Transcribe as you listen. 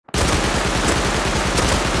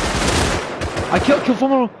I kill Full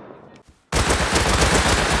Metal.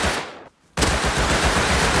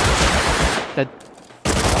 Dead.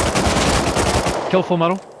 Kill Full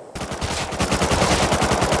Metal.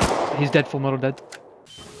 He's dead. Full Metal dead.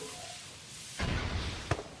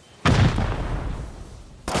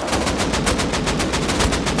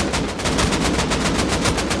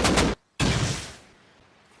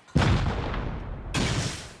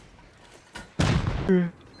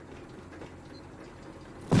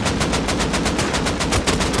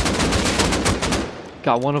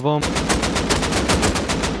 Got one of them.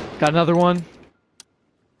 Got another one.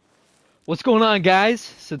 What's going on, guys?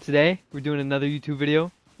 So today we're doing another YouTube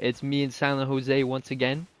video. It's me and Silent Jose once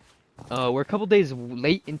again. We're a couple days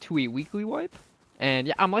late into a weekly wipe, and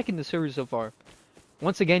yeah, I'm liking the server so far.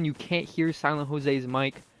 Once again, you can't hear Silent Jose's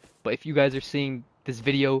mic, but if you guys are seeing this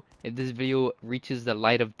video, if this video reaches the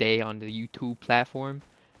light of day on the YouTube platform,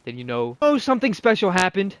 then you know, oh, something special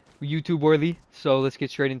happened, YouTube worthy. So let's get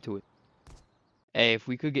straight into it. Hey, if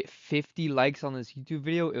we could get 50 likes on this YouTube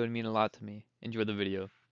video, it would mean a lot to me. Enjoy the video.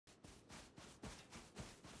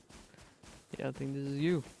 Yeah, I think this is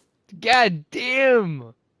you. God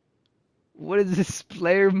damn! What is this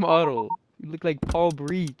player model? You look like Paul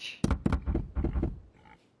Breach.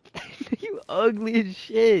 You ugly as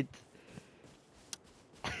shit.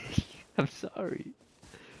 I'm sorry.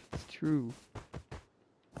 It's true.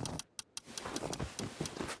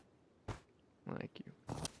 Thank you.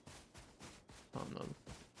 Oh no.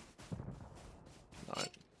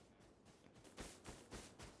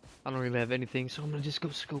 I don't really have anything, so I'm gonna just go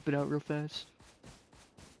scope it out real fast.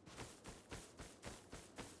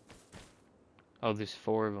 Oh, there's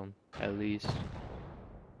 4 of them, at least.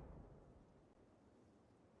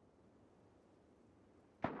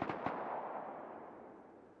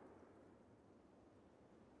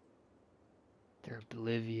 They're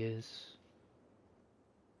oblivious.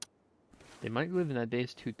 They might live in that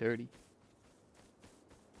base 230.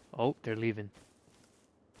 Oh, they're leaving.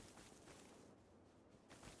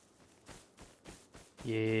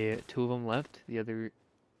 Yeah, 2 of them left. The other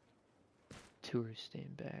 2 are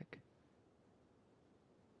staying back.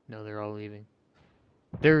 No, they're all leaving.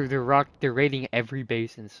 They're raiding every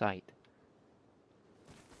base in sight.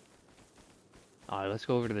 Alright, let's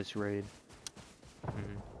go over to this raid.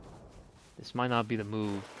 This might not be the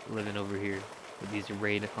move, living over here with these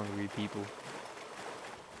raid hungry people.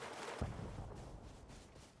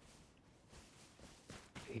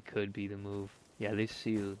 It could be the move. Yeah, they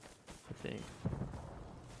sealed, I think.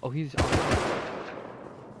 Oh, he's on.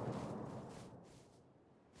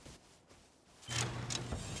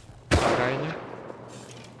 Guy in there?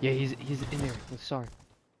 Yeah, he's in there. Sorry.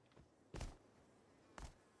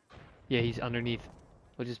 Yeah, he's underneath.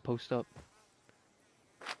 We'll just post up.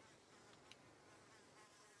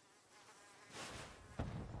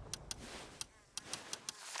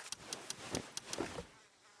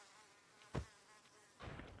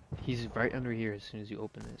 He's right under here as soon as you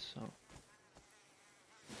open this, so.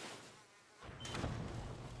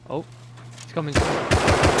 Oh, he's coming. Hit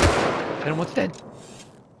him, what's dead?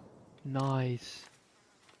 Nice.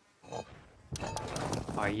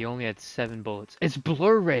 Alright, you only had 7 bullets. It's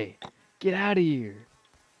Blur-Ray! Get out of here!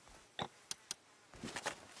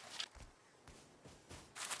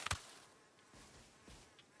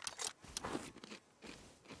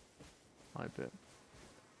 I bet.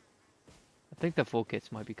 I think the full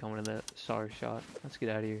kits might be coming to that SAR shot. Let's get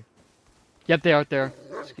out of here. Yep, they are out there.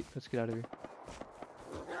 Let's get out of here.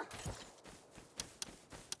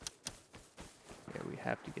 Yeah, we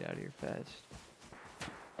have to get out of here fast.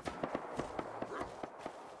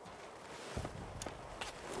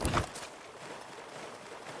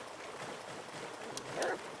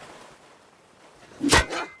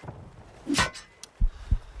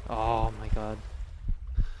 Oh my god.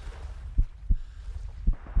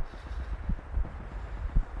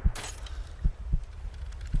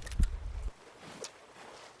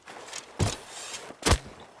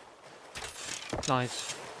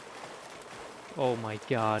 Nice. Oh my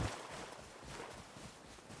god.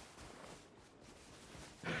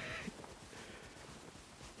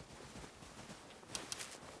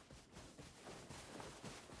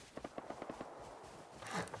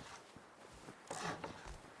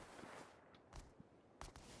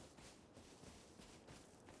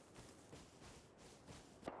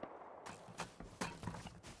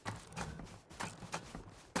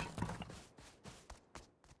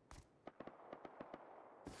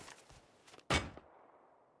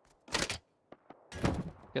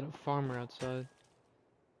 Got a farmer outside.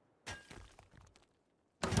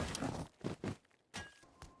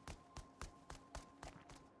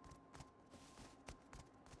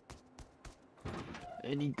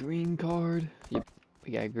 Any green card? Yep,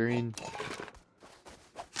 we got green.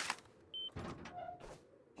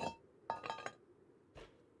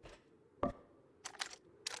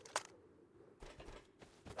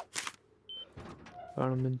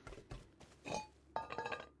 Ottoman.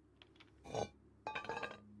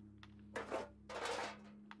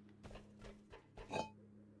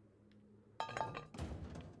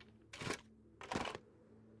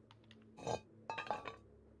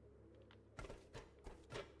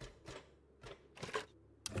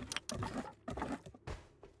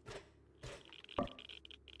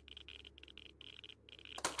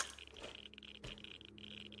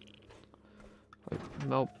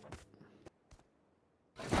 Nope.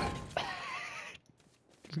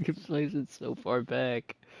 This place is so far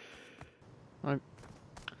back. Alright.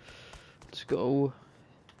 Let's go.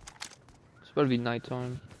 It's about to be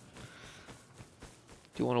nighttime.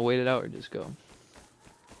 Do you want to wait it out or just go?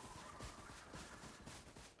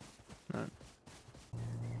 Alright.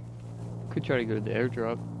 Could try to go to the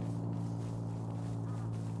airdrop.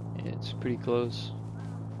 Yeah, it's pretty close.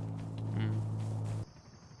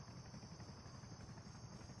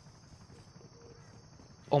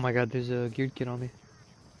 Oh my god, there's a geared kid on me.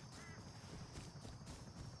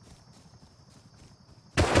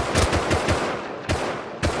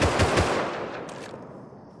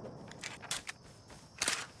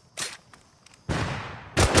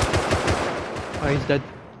 Oh, he's dead.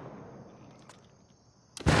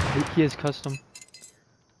 He has custom.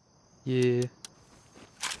 Yeah.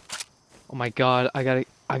 Oh my god, I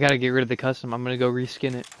gotta get rid of the custom. I'm gonna go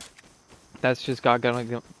reskin it. That's just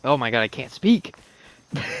gonna. Oh my god, I can't speak.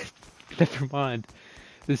 Never mind.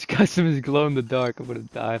 This custom is glow in the dark. I'm gonna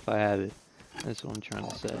die if I have it. That's what I'm trying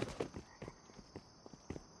to say.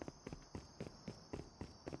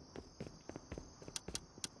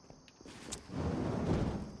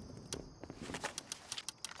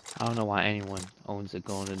 I don't know why anyone owns a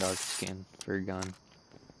glow in the dark skin for a gun.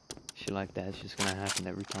 Shit like that, it's just gonna happen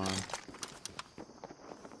every time.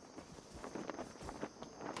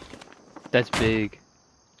 That's big.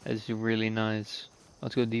 That's really nice.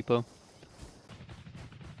 Let's go depot.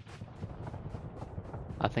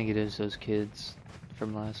 I think it is those kids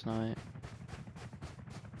from last night.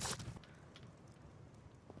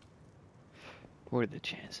 What are the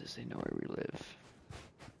chances they know where we live?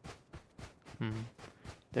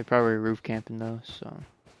 They're probably roof camping though, so.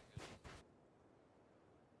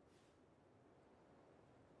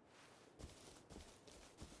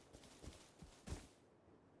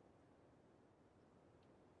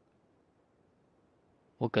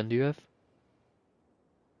 What gun do you have?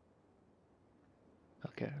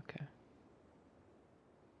 Okay, okay.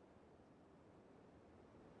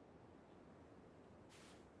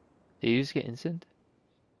 Did you just get instant?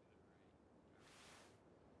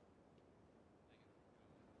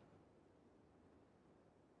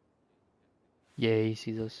 Yeah, he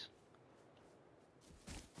sees us.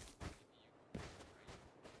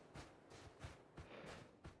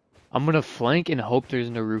 I'm gonna flank and hope there's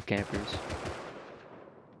no roof campers.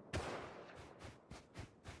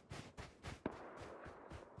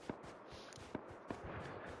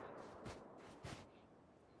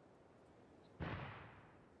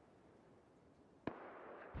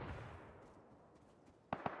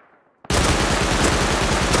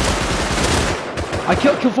 I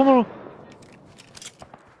kill someone.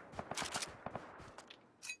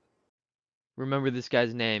 Remember this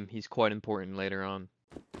guy's name. He's quite important later on.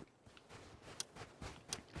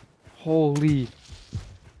 Holy.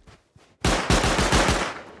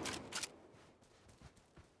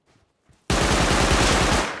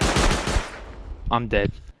 I'm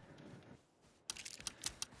dead.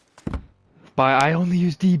 But I only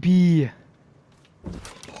use DB.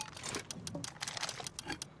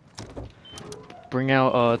 Bring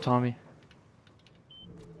out Tommy.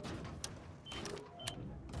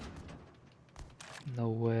 No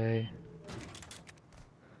way.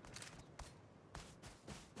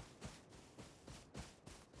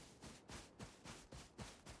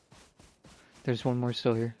 There's one more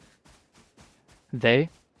still here. They?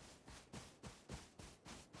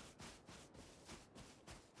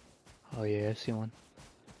 Oh yeah, I see one.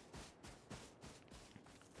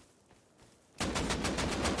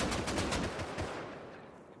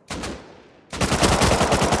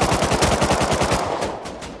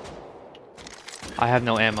 I have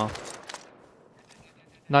no ammo.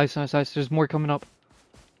 Nice, nice, nice. There's more coming up.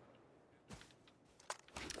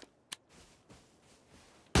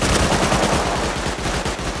 I'm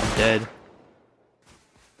dead.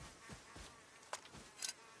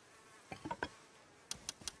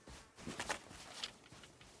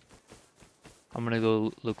 I'm gonna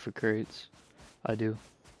go look for crates. I do.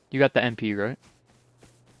 You got the MP, right?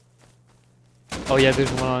 Oh yeah,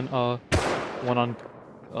 there's one on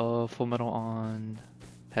full metal on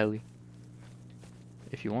heli.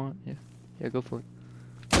 If you want, yeah. Yeah, go for it.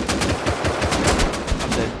 I'm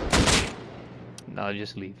dead. No,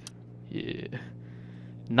 just leave. Yeah.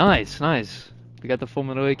 Nice, nice. We got the full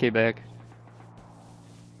metal AK back.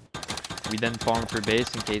 We then farm for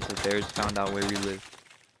base in case the bears found out where we live.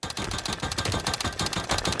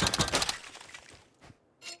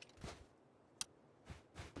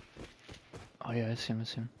 Oh yeah, I see him, I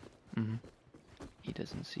see him. Mm-hmm. He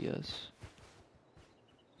doesn't see us.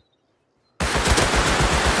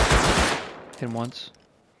 Hit him once.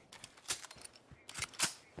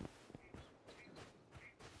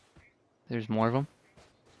 There's more of them.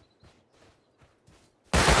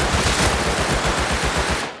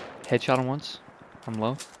 Headshot him once. I'm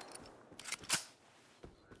low.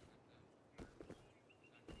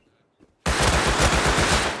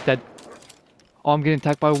 Dead. Oh, I'm getting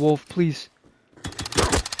attacked by a wolf, please.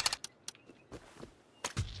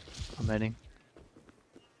 I'm heading.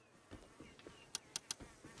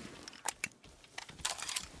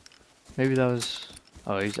 Maybe that was...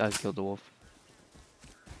 Oh, I killed the wolf.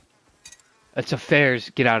 It's affairs.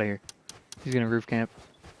 Get out of here. He's gonna roof camp.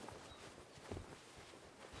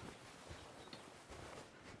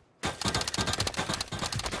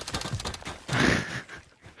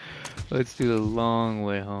 Let's do the long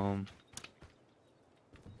way home.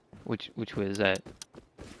 Which way is that?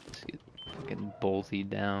 Let's get fucking bolted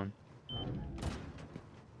down.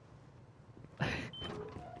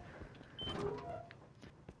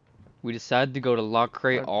 We decided to go to Lock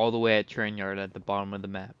Crate all the way at Train Yard at the bottom of the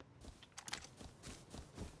map.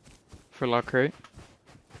 For Lock Crate?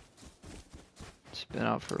 It's been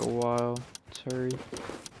out for a while. Sorry.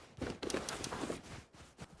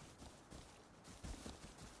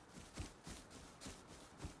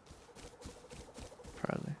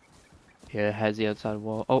 Probably. Yeah, it has the outside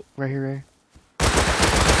wall. Oh, right here, right here.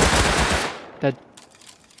 Dead.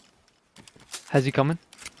 Has he coming?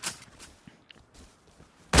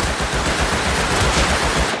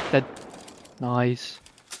 Dead. Nice.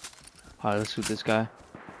 Alright, let's shoot this guy.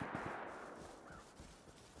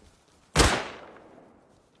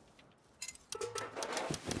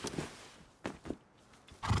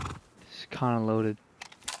 It's kind of loaded.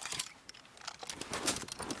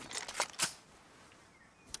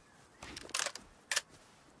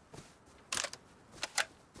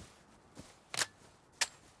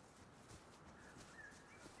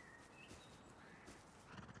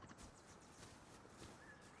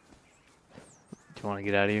 Do you want to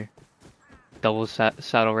get out of here? Double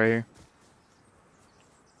saddle right here.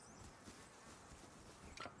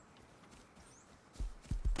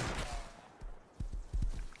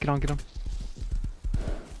 Get on, get on.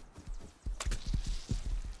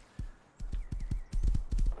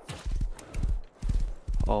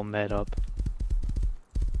 Oh, med up.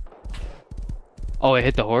 Oh, it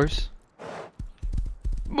hit the horse?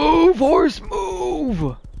 Move, horse,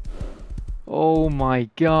 move! Oh my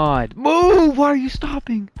god. Move! Why are you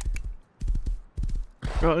stopping?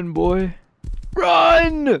 Run, boy.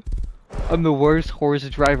 Run! I'm the worst horse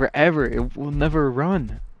driver ever. It will never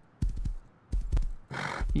run.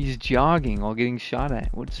 He's jogging while getting shot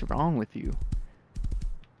at. What's wrong with you?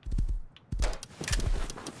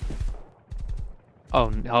 Oh,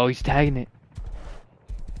 no, he's tagging it.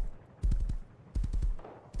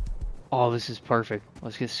 Oh, this is perfect.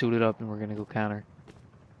 Let's get suited up and we're gonna go counter.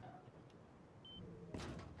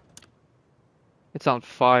 It's on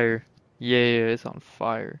fire. Yeah, it's on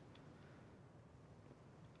fire.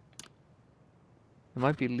 It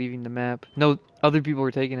might be leaving the map. No, other people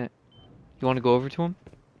are taking it. You want to go over to him?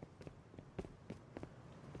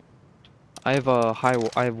 I have a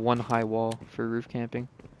I have one high wall for roof camping.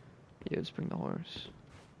 Yeah, let's bring the horse.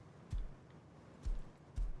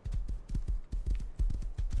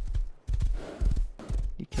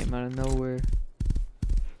 He came out of nowhere.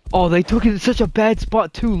 Oh, they took it in such a bad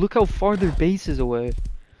spot too. Look how far their base is away.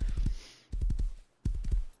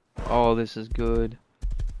 Oh, this is good.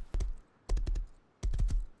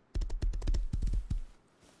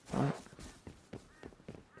 What?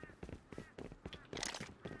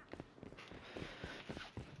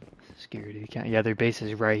 Scared if you can't. Yeah, their base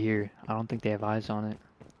is right here. I don't think they have eyes on it.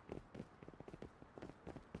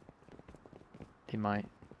 They might.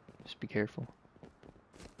 Just be careful.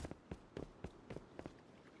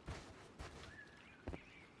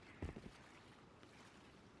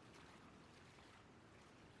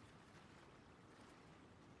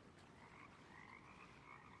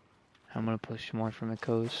 I'm gonna push more from the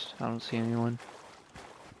coast. I don't see anyone.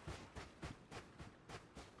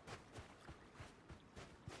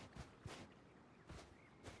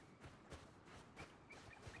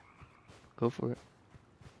 Go for it.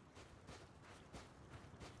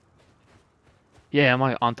 Yeah, I'm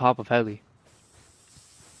like on top of heli.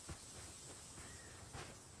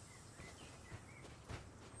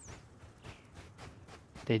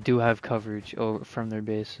 They do have coverage over from their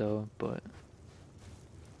base though, but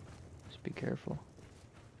just be careful.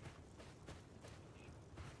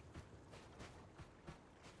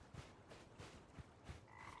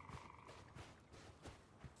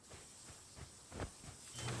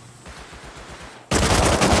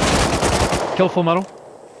 Kill full metal.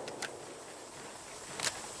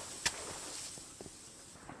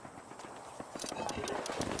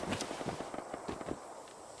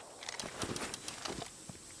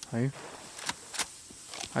 Are you?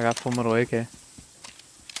 I got full metal AK.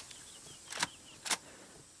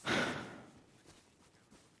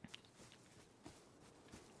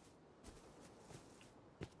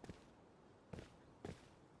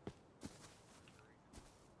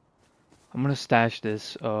 I'm gonna stash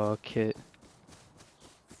this kit.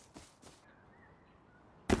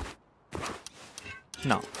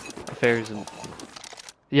 No, Affairs.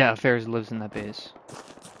 Yeah, Affairs lives in that base.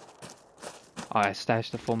 I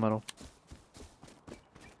stashed the full metal.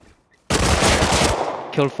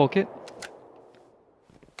 Killed full kit.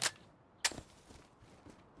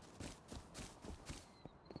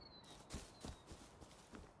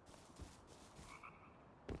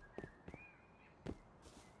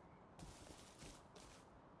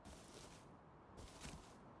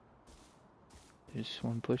 There's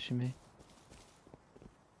one pushing me.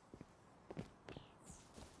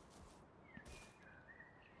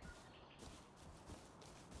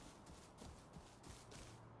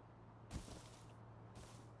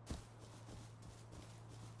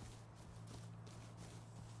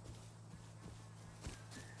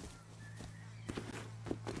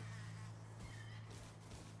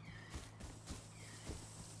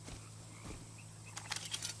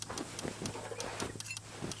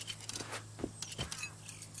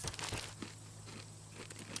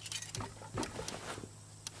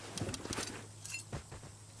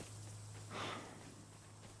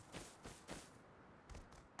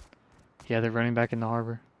 Yeah, they're running back in the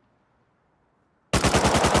harbor.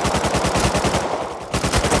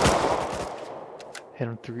 Hit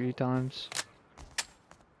him 3 times.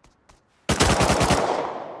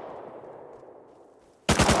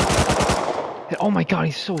 Oh my god,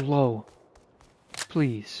 he's so low.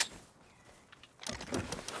 Please.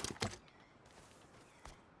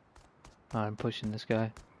 I'm pushing this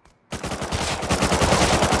guy.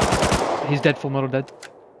 He's dead, full metal dead.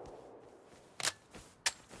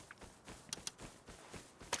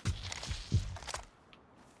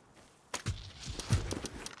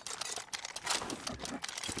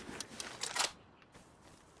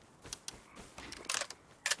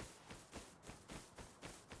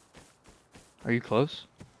 Are you close?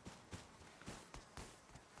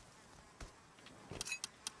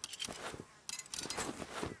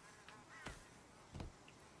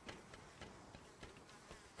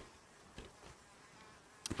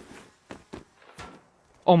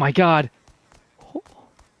 Oh my god.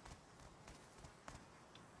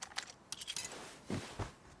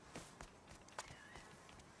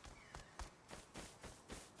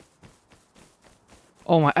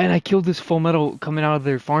 Oh my, and I killed this full metal coming out of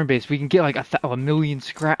their farm base. We can get like a million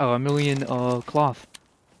scrap, a million cloth.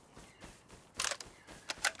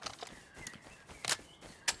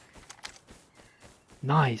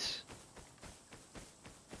 Nice.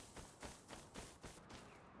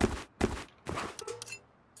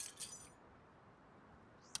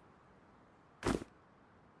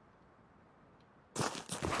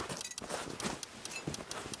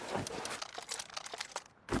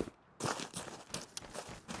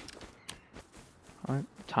 Alright,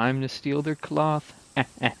 time to steal their cloth.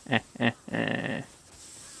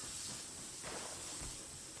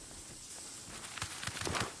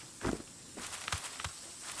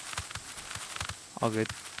 All good.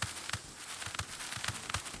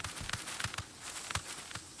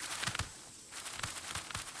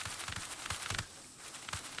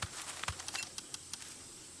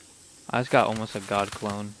 I just got almost a god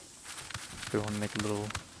clone. If we want to make a little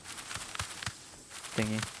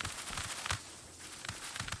thingy.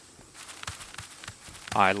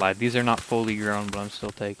 I lied. These are not fully grown, but I'm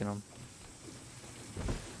still taking them.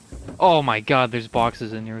 Oh my god, there's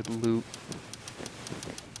boxes in here with loot.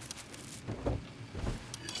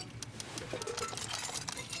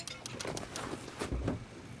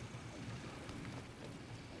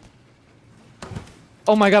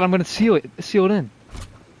 Oh my god, I'm gonna seal it in.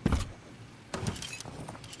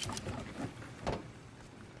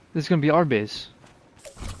 This is gonna be our base.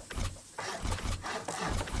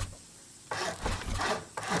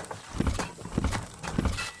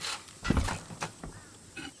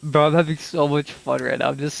 Bro, I'm having so much fun right now.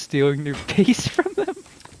 I'm just stealing their base from them.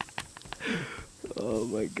 Oh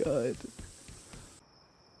my god.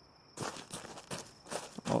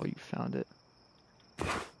 Oh, you found it.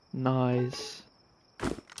 Nice.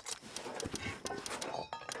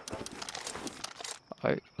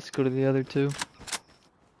 Alright, let's go to the other two.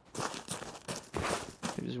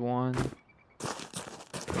 There's one.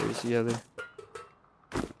 There's the other.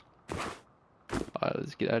 Alright,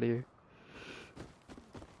 let's get out of here.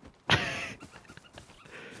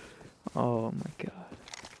 Oh my god.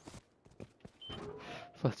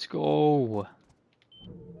 Let's go.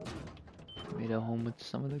 Made a home with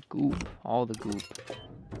some of the goop. All the goop.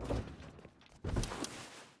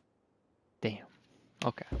 Damn.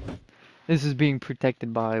 Okay. This is being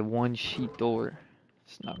protected by one sheet door.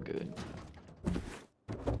 It's not good.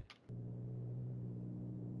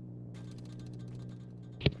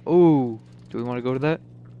 Oh, do we want to go to that?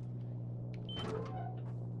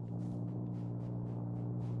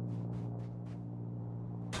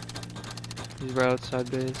 He's right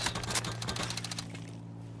outside base.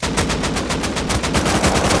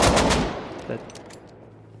 That.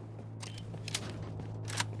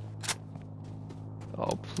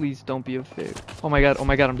 Oh, please don't be a fair. Oh my god,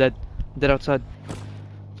 I'm dead. I'm dead outside.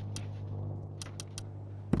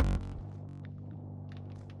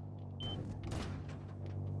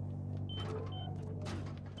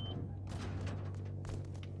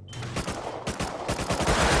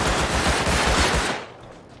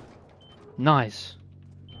 Nice.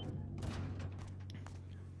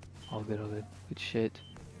 All good, all good. Good shit.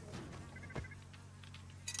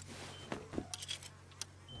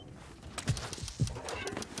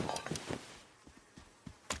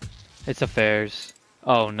 It's affairs.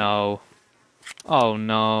 Oh no. Oh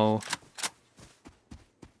no.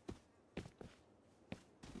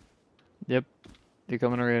 Yep. They're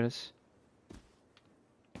coming to raid us.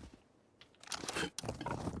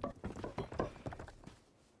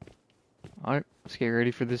 Alright, let's get ready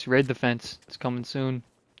for this raid defense. It's coming soon.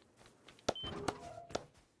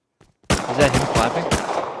 Is that him clapping?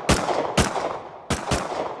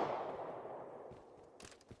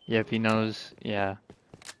 Yep, he knows. Yeah.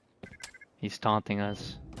 He's taunting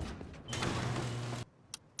us.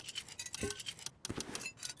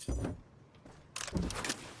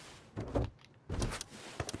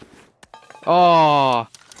 Oh,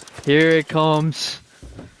 here it comes.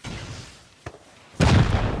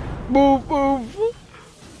 Move, move.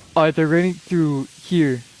 Alright, they're running through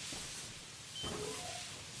here.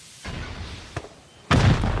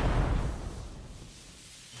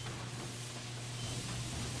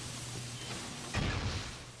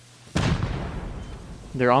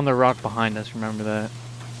 They're on the rock behind us, remember that.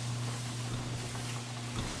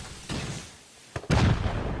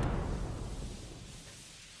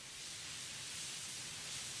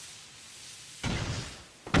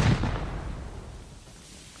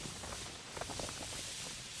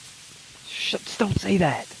 Shut, don't say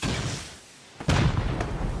that.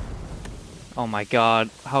 Oh my god,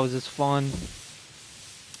 how is this fun?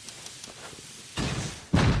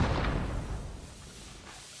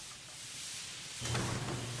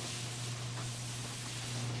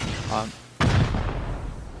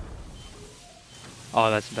 Oh,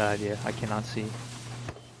 that's a bad idea. I cannot see.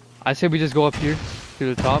 I say we just go up here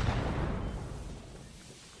to the top.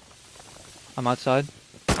 I'm outside.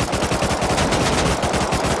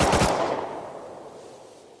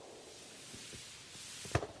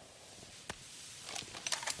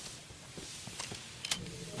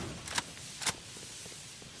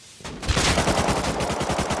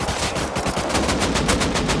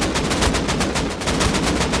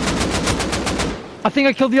 I think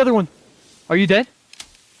I killed the other one. Are you dead?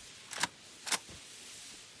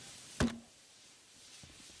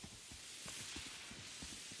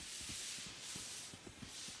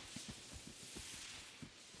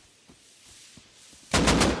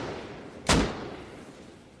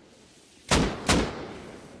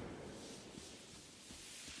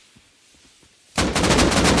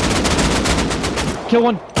 Kill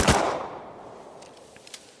one.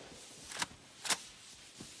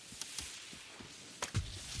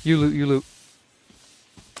 You loot, you loot.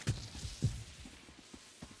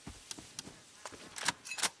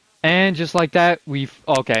 And just like that, we've...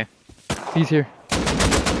 Okay. He's here.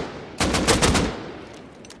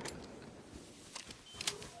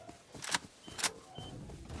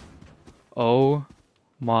 Oh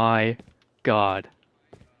my god.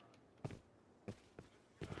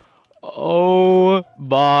 Oh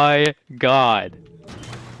my god.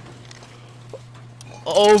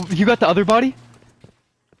 Oh, you got the other body?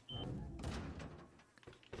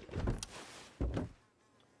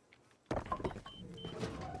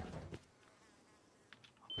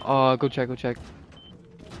 Go check, go check.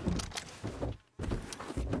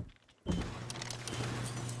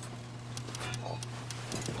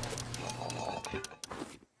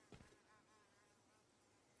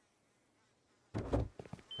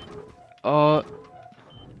 Uh,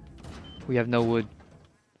 we have no wood.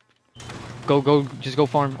 Go, just go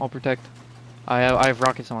farm. I'll protect. I have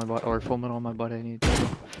rockets on my butt, or full metal on my butt. I need.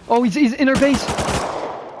 Oh, he's in our base.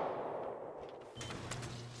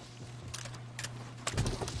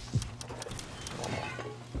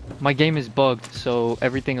 My game is bugged, so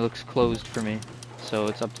everything looks closed for me. So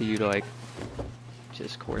it's up to you to like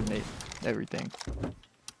just coordinate everything.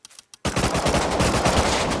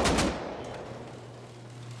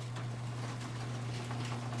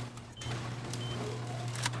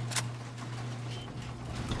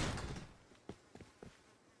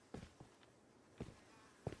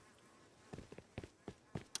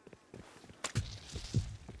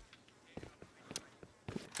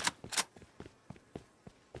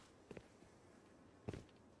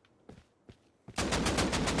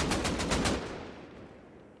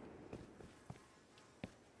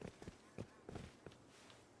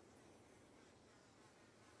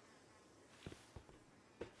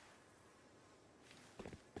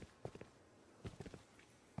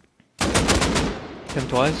 Him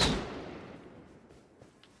twice.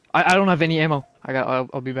 I don't have any ammo.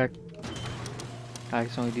 I'll be back. I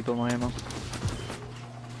accidentally depot my ammo.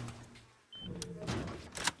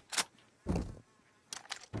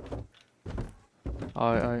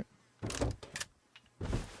 Alright.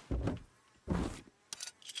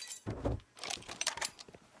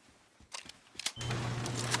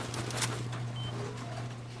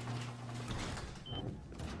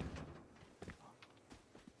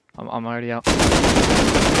 I'm already out.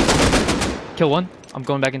 Kill one. I'm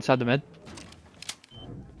going back inside the med.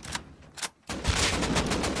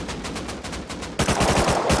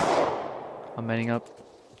 I'm medding up.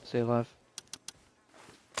 Stay alive.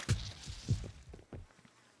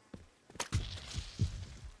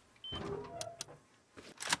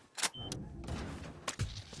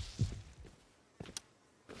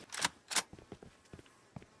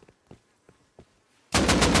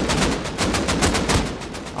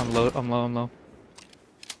 I'm low.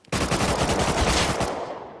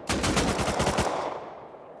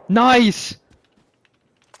 Nice!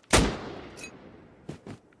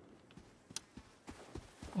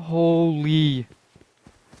 Holy.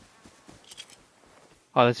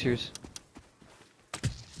 Oh, that's yours.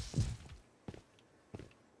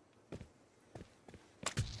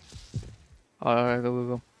 Alright,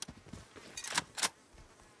 go.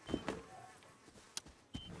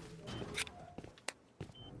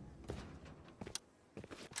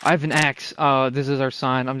 I have an axe. This is our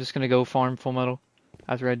sign. I'm just gonna go farm full metal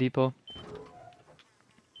after I depot.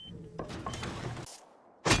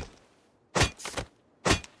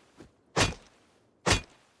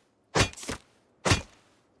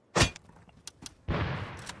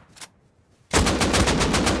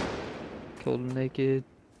 Killed him naked.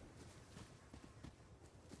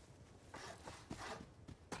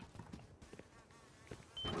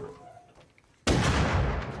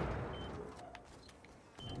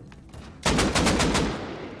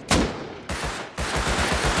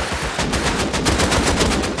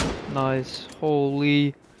 Nice.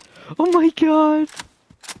 Holy. Oh my god.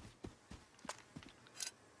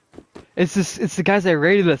 It's the guys that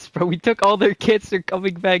raided us, bro. We took all their kits. They're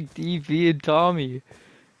coming back, DV and Tommy.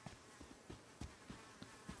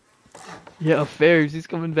 Yeah, Affairs. He's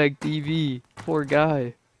coming back, DV. Poor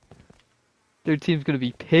guy. Their team's gonna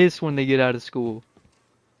be pissed when they get out of school.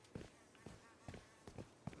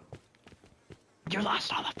 You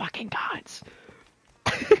lost all the fucking guns.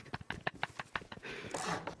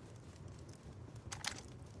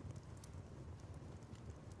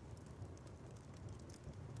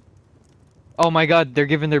 Oh my god, they're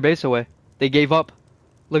giving their base away. They gave up.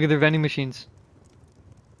 Look at their vending machines.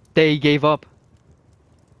 They gave up.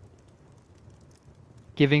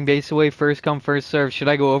 Giving base away, first come, first serve. Should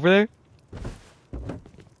I go over there?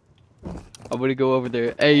 I'm gonna go over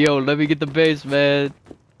there. Hey yo, let me get the base, man.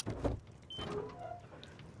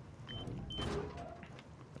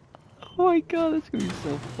 Oh my god, that's gonna be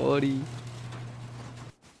so funny.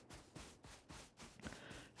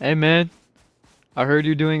 Hey man, I heard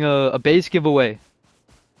you're doing a base giveaway.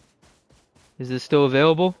 Is this still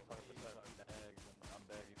available?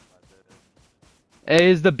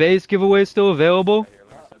 Hey, is the base giveaway still available?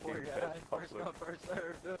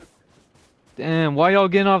 Damn, why y'all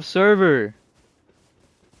getting off server?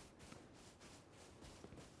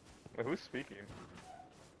 Wait, who's speaking?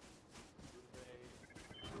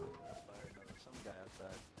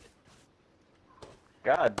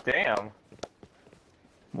 God damn.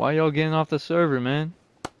 Why y'all getting off the server, man?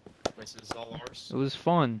 This is all ours. It was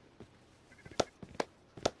fun.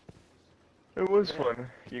 It was fun.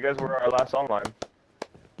 You guys were our last online.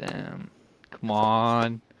 Damn. Come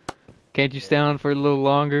on. Can't you stay on for a little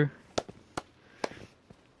longer?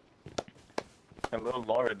 A little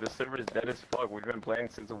longer. This server is dead as fuck. We've been playing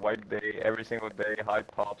since a white day, every single day, high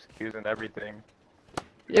pops, queues, and everything.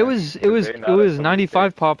 It was Today, not it was until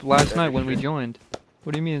 95 weekdays. pop last Dead night as when we shit. joined.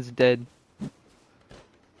 What do you mean it's dead?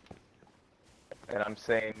 And I'm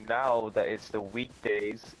saying now that it's the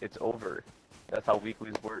weekdays, it's over. That's how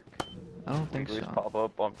weeklies work. I don't think Weeklies so. pop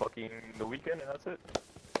up on fucking the weekend, and that's it.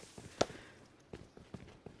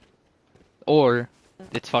 Or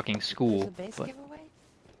it's fucking There's school. a base But... giveaway?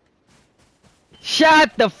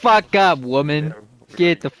 Shut the fuck up, woman. Yeah,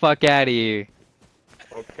 Get the fuck out of here.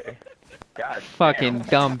 okay. God Fucking damn.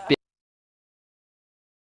 dumb bitch.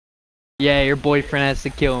 Yeah, your boyfriend has to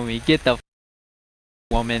kill me. Get the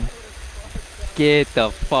woman. Get the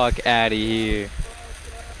fuck out of here.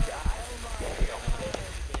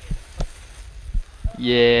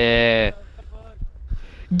 Yeah.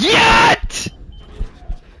 Get!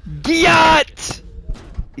 Get!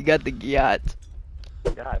 You got the get.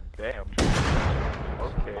 God damn.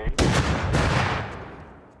 Okay.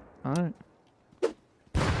 Alright.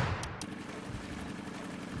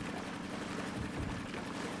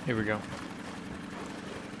 Here we go.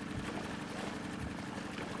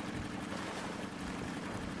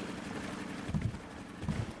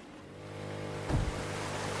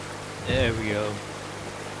 There we go.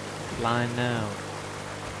 Flying now.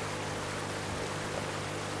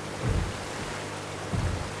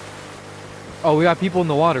 Oh, we got people in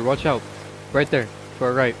the water. Watch out. Right there. To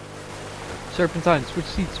our right. Serpentine. Switch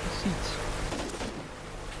seats. Switch seats.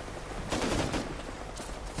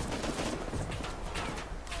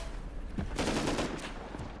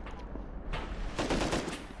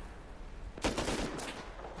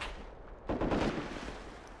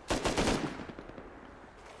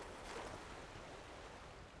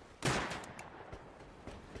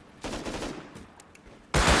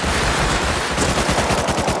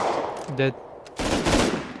 Dead.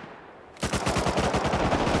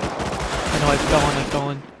 I know I fell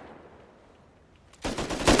in.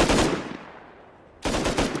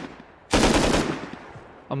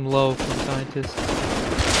 I'm low from scientist.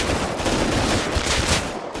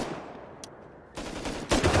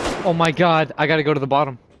 Oh my god, I gotta go to the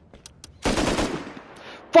bottom.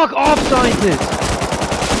 Fuck off, scientist!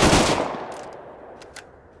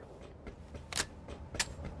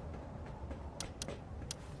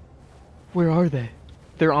 Where are they?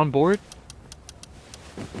 They're on board?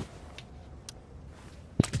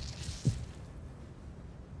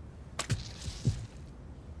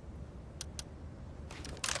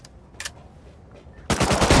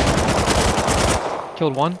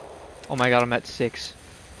 Killed one. Oh my god, I'm at 6.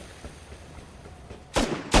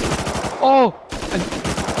 Oh!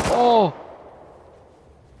 Oh!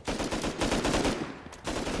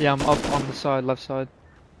 Yeah, I'm up on the side, left side.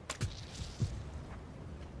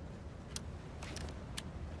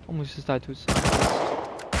 Almost just died to a scientist.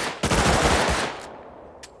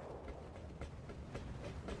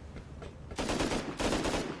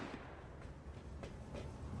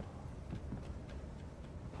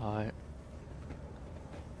 Alright.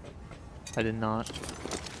 I did not.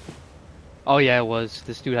 Oh yeah, it was.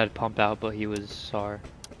 This dude had pump out, but he was SAR.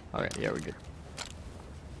 Alright, yeah, we're good.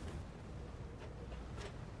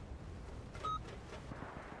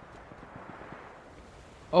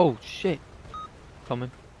 Oh shit.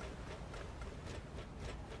 Coming.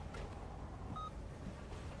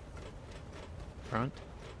 Front.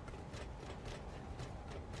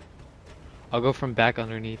 I'll go from back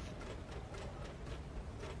underneath.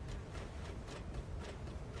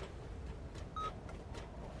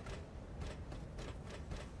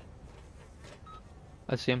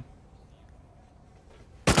 I see him.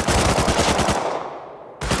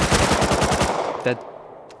 Dead.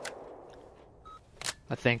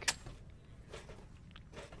 I think.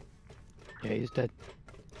 Yeah, he's dead.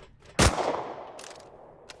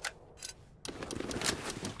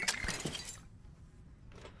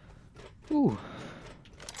 Ooh.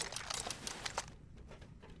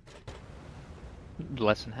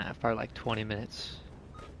 Less than half, probably like 20 minutes.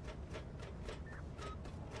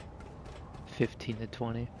 15 to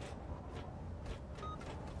 20.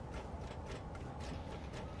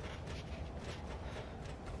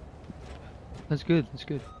 That's good,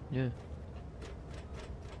 yeah.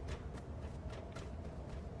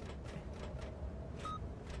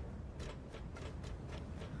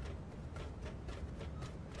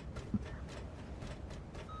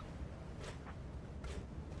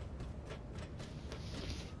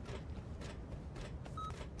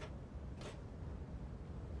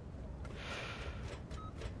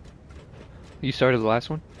 You started the last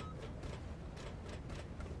one?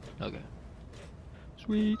 Okay.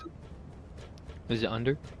 Sweet. Is it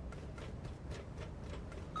under?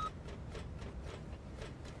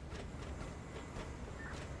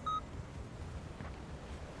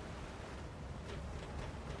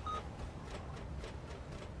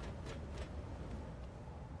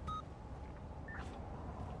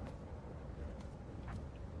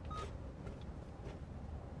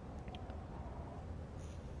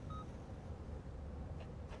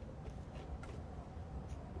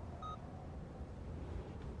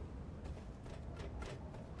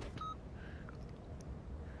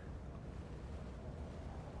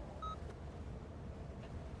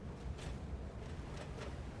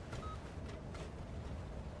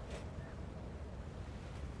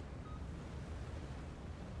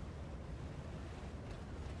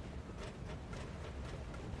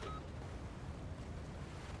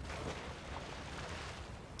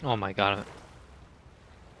 Oh my god.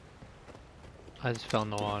 I just fell in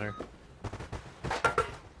the water.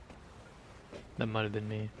 That might have been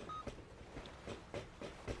me.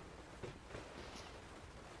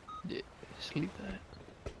 Yeah, just leave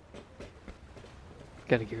that.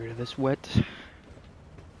 Gotta get rid of this wet.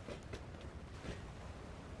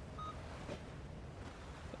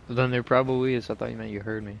 Then there probably is. I thought you meant you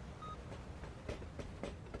heard me.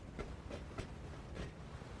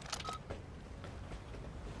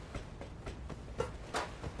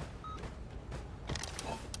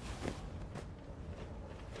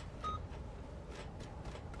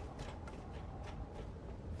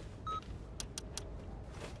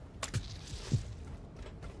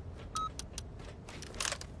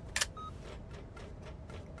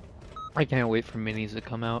 I can't wait for minis to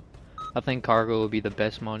come out. I think cargo will be the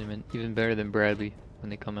best monument, even better than Bradley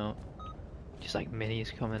when they come out. Just like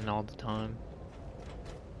minis coming all the time.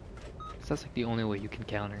 'Cause that's like the only way you can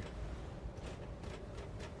counter.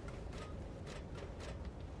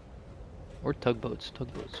 Or tugboats.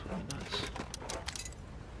 Tugboats would be nice.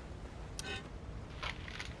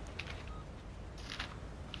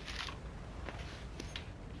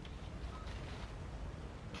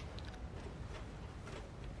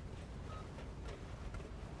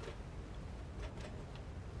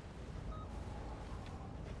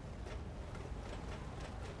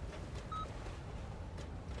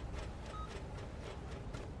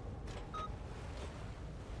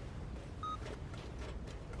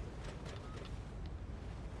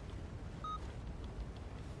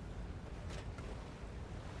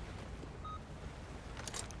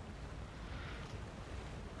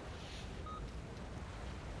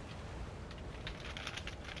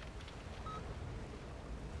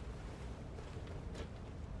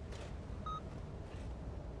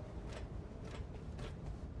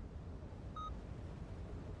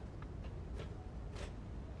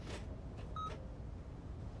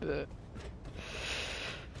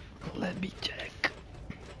 Let me check.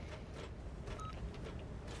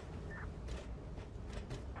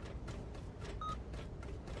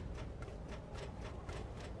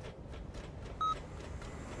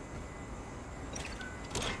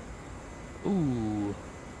 Ooh.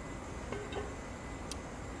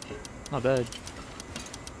 Not bad.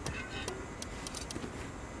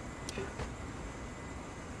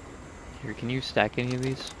 Here, can you stack any of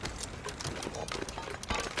these?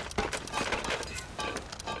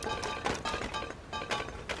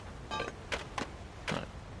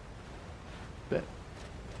 Bet.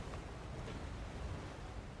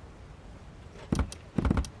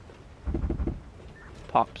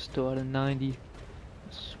 Pop still at a 90.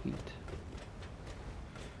 Sweet.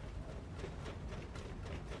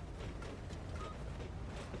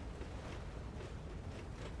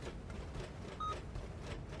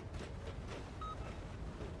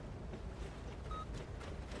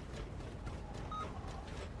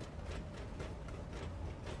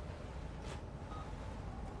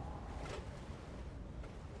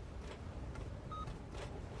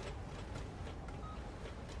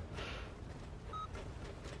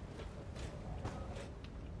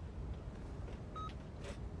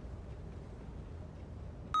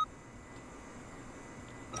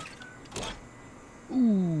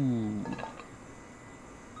 Ooh.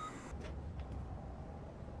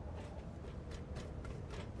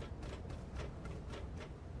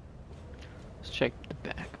 Let's check the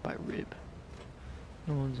back by rib.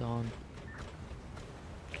 No one's on.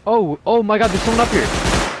 Oh my god, there's someone up here.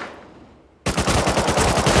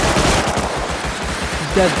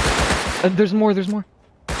 He's dead. And there's more.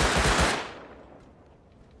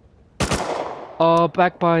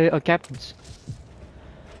 Back by captain's.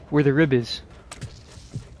 Where the rib is.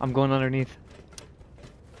 I'm going underneath.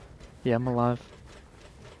 Yeah, I'm alive.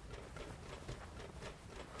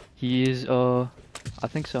 He is, I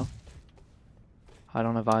think so. I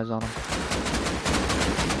don't have eyes on him.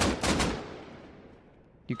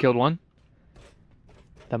 You killed one?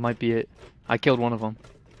 That might be it. I killed one of them.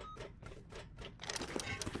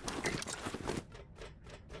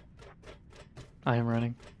 I am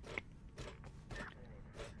running.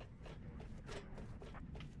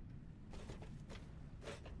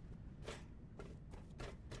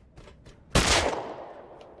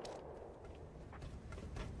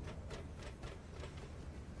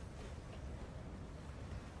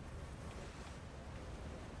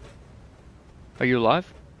 Are you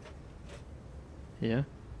alive? Yeah.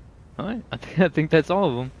 Alright, I think that's all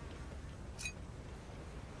of them.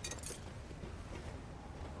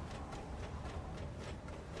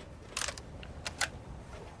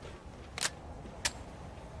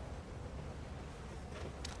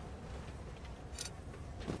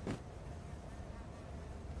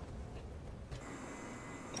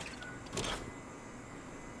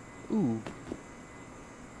 Ooh.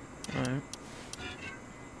 Alright.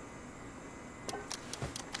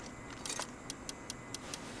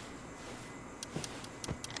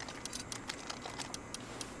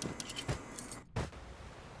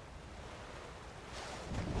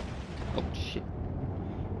 Oh shit.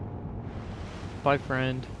 Bye,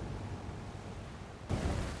 friend.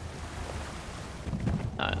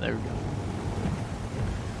 Ah, there we go.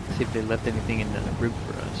 See if they left anything in the room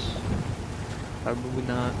for us. Probably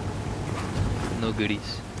not. No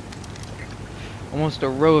goodies. Almost a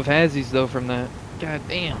row of Hazzies though from that. God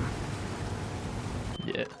damn.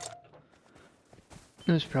 Yeah.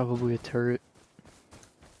 It was probably a turret.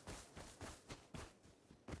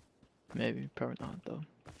 Maybe, probably not though.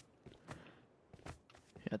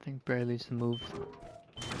 Yeah, I think Bradley's the move.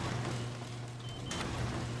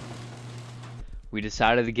 We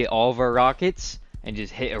decided to get all of our rockets and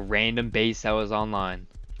just hit a random base that was online.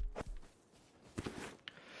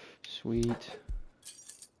 Sweet.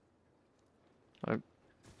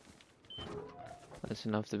 That's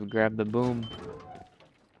enough to grab the boom.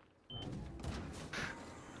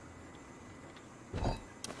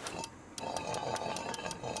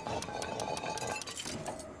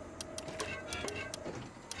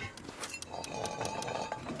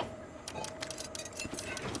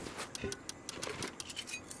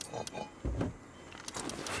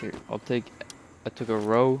 Here, I'll take. I took a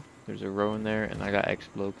row. There's a row in there, and I got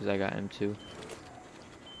explode because I got M2.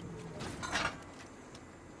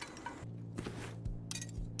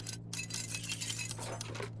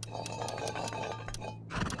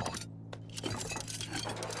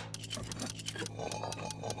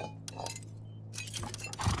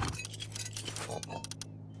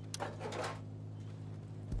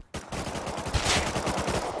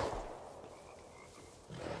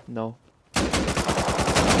 No.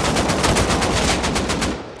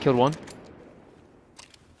 Killed one.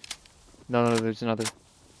 No, there's another.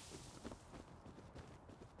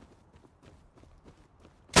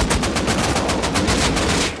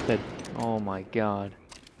 Dead. Oh my god.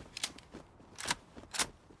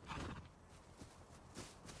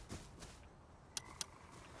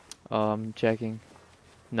 Checking.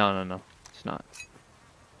 No. It's not.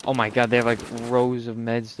 Oh my god, they have like rows of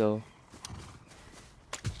meds though.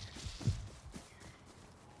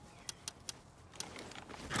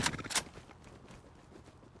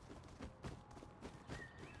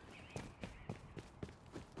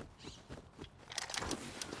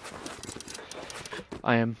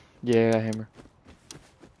 I am. Yeah, I got hammer.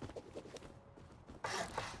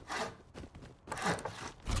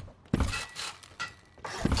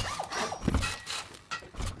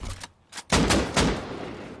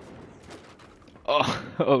 Oh,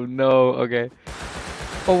 oh no, okay.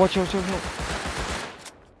 Oh, watch out.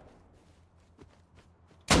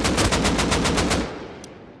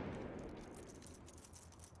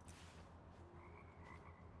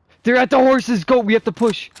 They're at the horses, go, we have to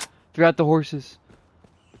push. They're at the horses.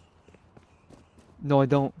 No, I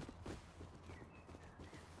don't.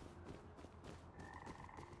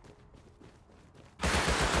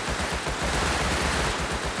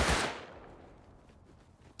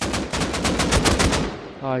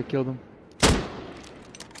 Oh, I killed him.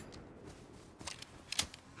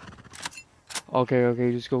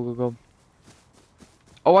 Okay, just go.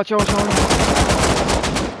 Oh, watch out.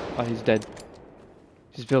 Oh, he's dead.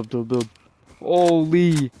 Just build.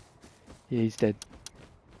 Holy. Yeah, he's dead.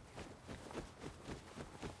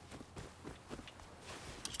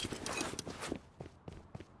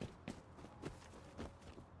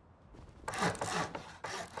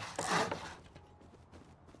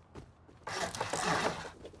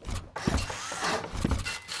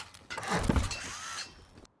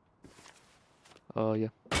 Oh, yeah.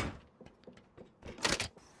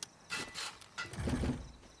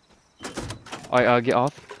 Alright, get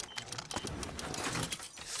off.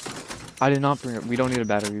 I did not bring it. We don't need a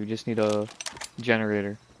battery. We just need a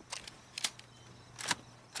generator.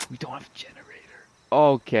 We don't have a generator.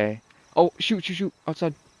 Okay. Oh, shoot, shoot, shoot.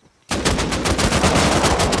 Outside. He's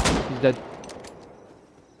dead.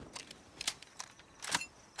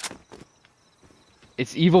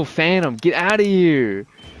 It's Evil Phantom. Get out of here.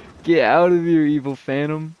 Get out of here, Evil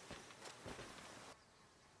Phantom.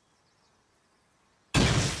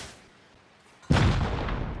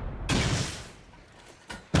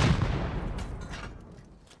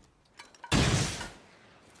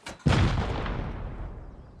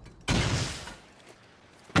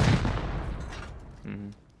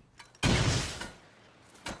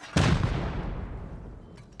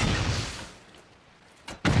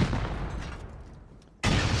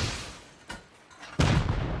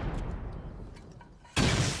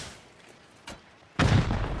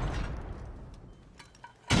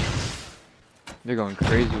 They're going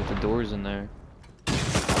crazy with the doors in there.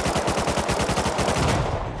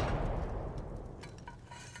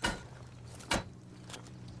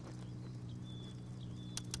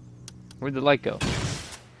 Where'd the light go?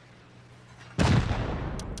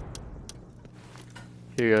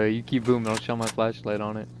 Here, you keep booming, I'll shine my flashlight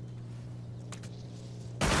on it.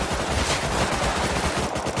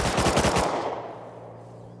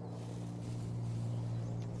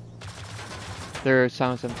 There's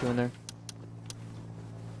silence M2 in there.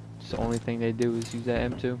 The only thing they do is use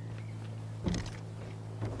that M2.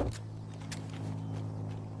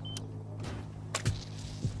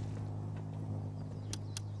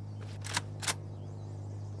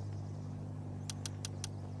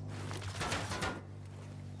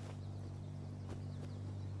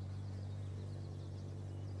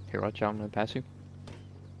 Here, watch out, I'm gonna pass you.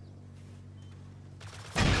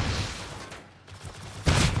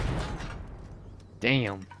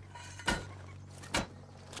 Damn.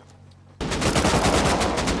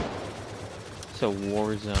 It's a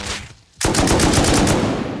war zone.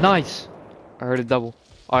 Nice! I heard a double.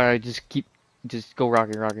 Alright, just go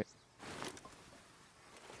rocket, rocket.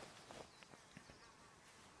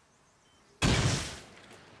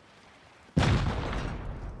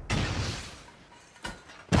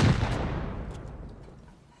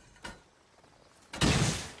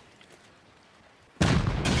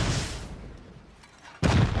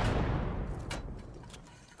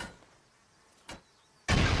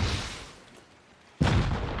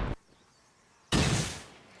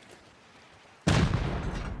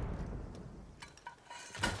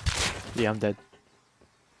 Yeah, I'm dead.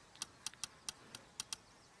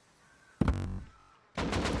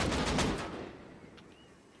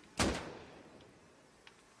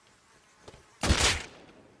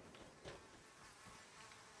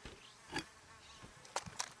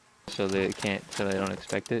 So they can't, so they don't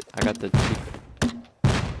expect it. I got the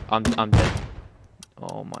I'm dead.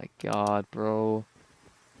 Oh my god, bro.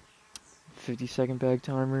 50-second bag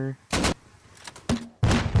timer.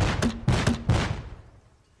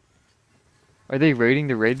 Are they raiding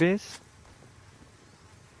the raid base?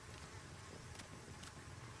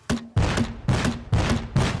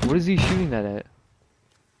 What is he shooting that at?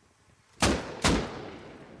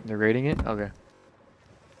 They're raiding it? Okay.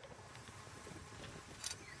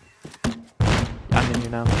 I'm in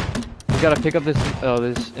here now. We gotta pick up this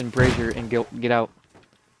this embrasure and get out.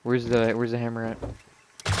 Where's the hammer at?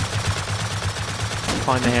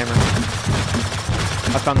 Find the hammer.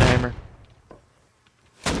 I found the hammer.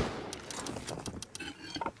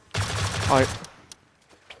 Alright.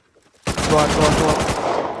 Go out.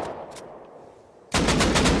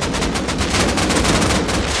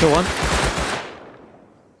 Kill one.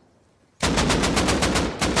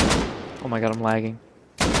 Oh my god, I'm lagging.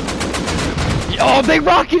 Oh, they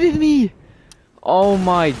rocketed me! Oh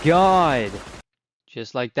my god.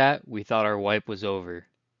 Just like that, we thought our wipe was over.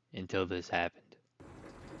 Until this happened.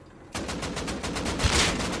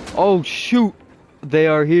 Oh shoot! They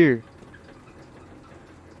are here.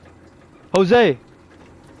 Jose!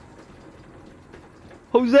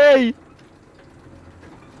 Jose!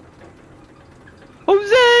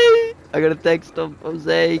 Jose! I gotta text him.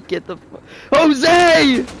 Jose, get the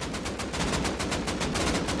Jose!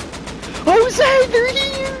 Jose, they're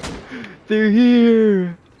here! They're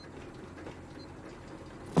here!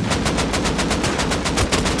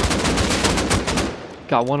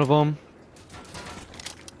 Got one of them.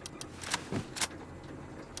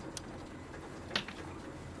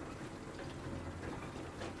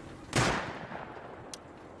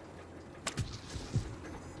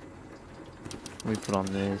 Let me put on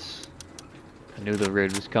this. I knew the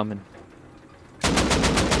raid was coming.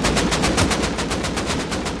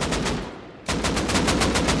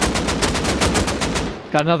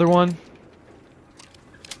 Got another one.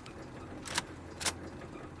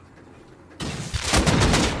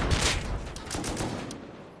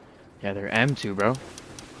 Yeah, they're M2, bro.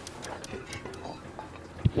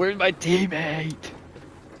 Where's my teammate?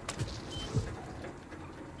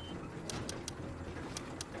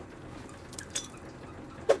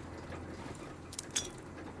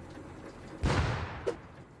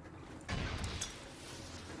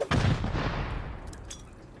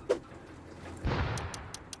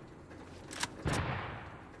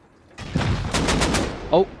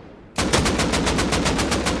 Oh!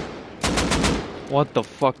 What the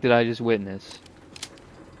fuck did I just witness?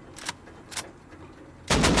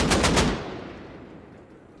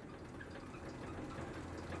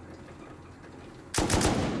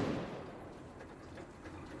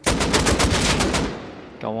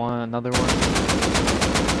 Go on, another one.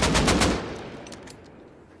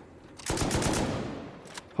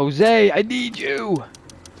 Jose, I need you!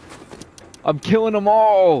 I'm killing them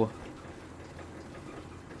all!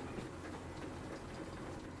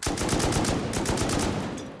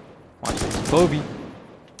 Watch this, Kobe.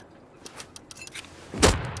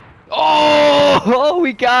 Oh,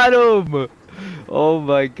 we got him! Oh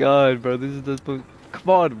my god, bro, this is the... Come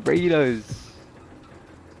on, raid us!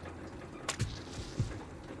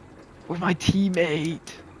 Where's my teammate?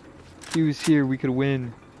 If he was here, we could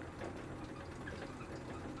win.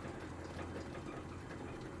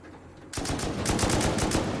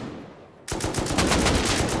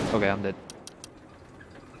 Okay, I'm dead.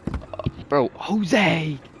 Bro,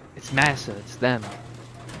 Jose! It's Massa, it's them.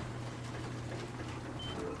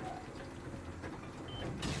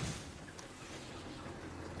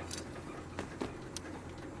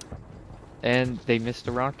 And they missed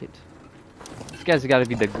a rocket. These guys have got to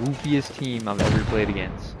be the goofiest team I've ever played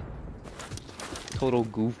against. Total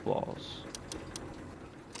goofballs.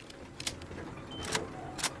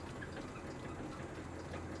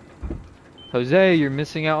 Jose, you're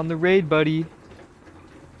missing out on the raid, buddy.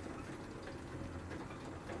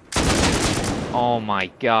 Oh my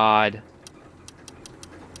god.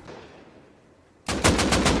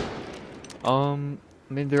 I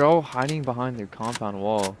mean, they're all hiding behind their compound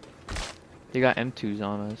wall. They got M2s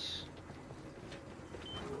on us.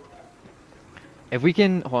 If we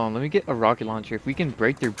can, hold on, let me get a rocket launcher. If we can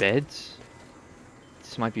break their beds,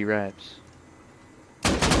 this might be wraps.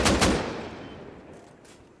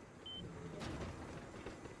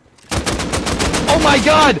 Oh my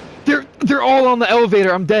god! They're all on the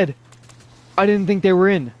elevator. I'm dead. I didn't think they were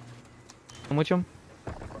in. I'm with them.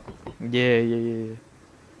 Yeah.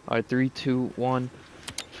 Alright, 3, 2, 1.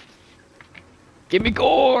 Give me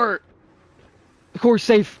core! Core's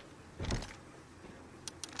safe.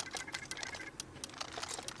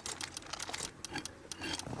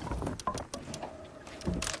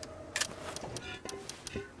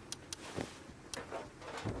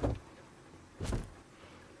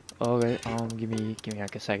 Okay, give me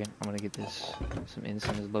like a second. I'm gonna get this. Some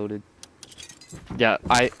incense loaded. Yeah,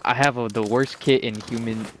 I have the worst kit in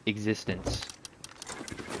human existence.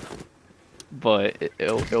 But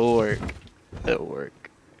it'll work. It'll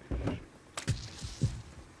work.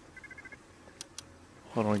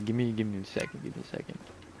 Hold on, give me a second. Give me a second.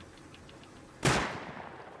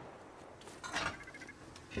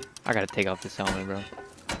 I gotta take off this helmet, bro.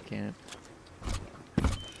 I can't.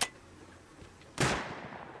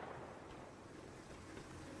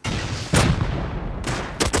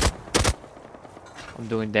 I'm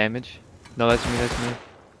doing damage. No, that's me.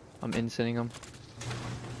 I'm incenting him.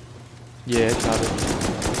 Yeah, shot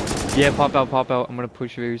it. Yeah, pop out. I'm gonna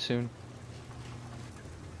push very soon.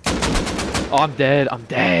 Oh, I'm dead.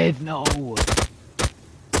 No.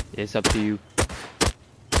 It's up to you.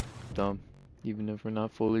 Dumb. Even if we're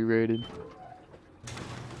not fully rated.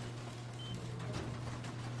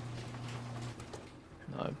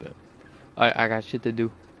 No, I bet. I got shit to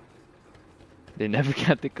do. They never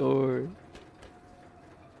got the core.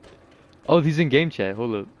 Oh, he's in game chat.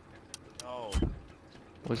 Hold up. Oh.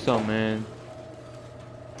 What's up, man?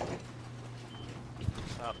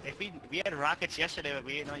 If we had rockets yesterday, but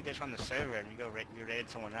we didn't know you guys were on the server, and we raided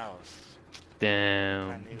someone else.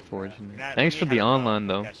 Damn. I knew Unfortunate. that. Thanks for the online,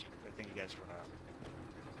 though. I think you guys were.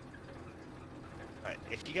 Right.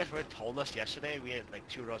 If you guys would have told us yesterday, we had like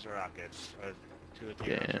 2 rows of rockets, or 2 or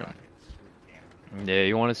 3 rows of rockets. Damn. Yeah,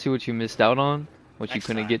 you want to see what you missed out on? What you Next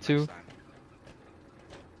couldn't time, get to? next time.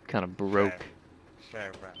 Kind of broke.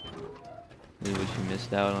 Sure, bro. This is what you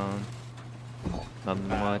missed out on. Nothing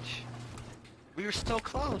much. We were so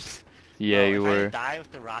close. Yeah, Bro, you if I were. didn't die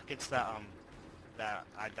with the rockets that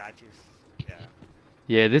I died to. Yeah.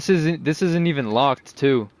 Yeah, this isn't even locked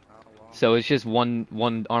too. Oh well. So it's just one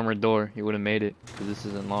armored door. You would have made it because this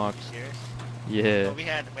isn't locked. Serious? Yeah. So we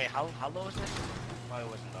had, wait, how low is this? Oh, it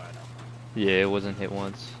wasn't low at all. Yeah, it wasn't hit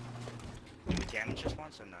once. Did we damage this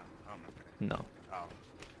once or no? I don't remember. No. Oh.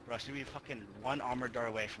 Bro, so we fucking one armored door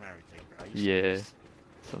away from everything, bro. You Yeah. serious?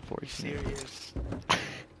 It's unfortunate. Serious?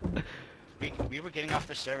 we were getting off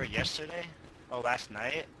the server yesterday, last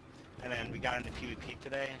night, and then we got into PvP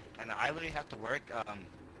today, and I literally have to work, I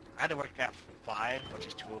had to work at 5, which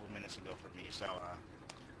is 2 minutes ago for me, so,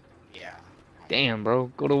 yeah. Damn,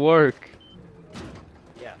 bro. Go to work.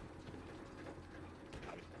 Yeah.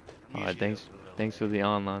 Alright, thanks for the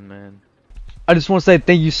online, man. I just want to say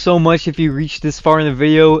thank you so much if you reached this far in the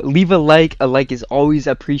video. Leave a like. A like is always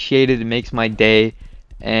appreciated. It makes my day.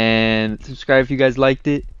 And subscribe if you guys liked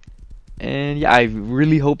it. And yeah, I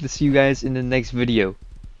really hope to see you guys in the next video.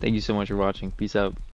 Thank you so much for watching. Peace out.